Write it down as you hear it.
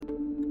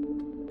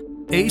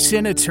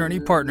ASIN Attorney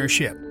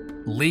Partnership.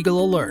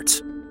 Legal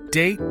alerts.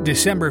 Date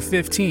December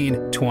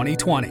 15,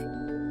 2020.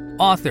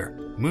 Author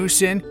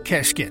Muhsin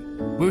Keskin.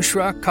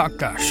 Bushra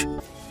Kaktash.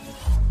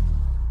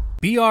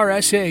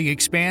 BRSA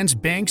expands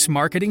banks'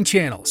 marketing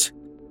channels.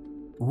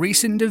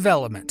 Recent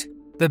development.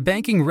 The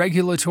Banking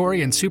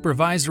Regulatory and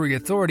Supervisory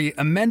Authority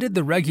amended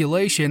the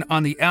regulation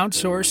on the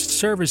outsourced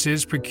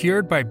services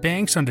procured by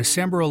banks on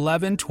December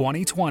 11,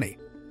 2020.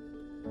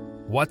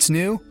 What's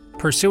new?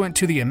 Pursuant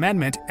to the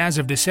amendment, as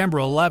of December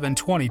 11,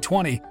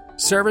 2020,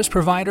 service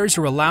providers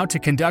are allowed to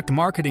conduct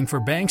marketing for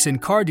banks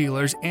and car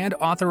dealers and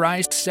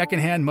authorized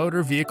secondhand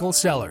motor vehicle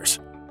sellers.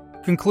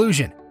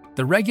 Conclusion: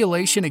 the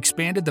regulation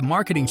expanded the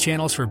marketing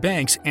channels for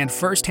banks, and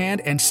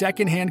first-hand and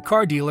second-hand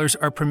car dealers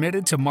are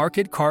permitted to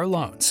market car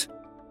loans.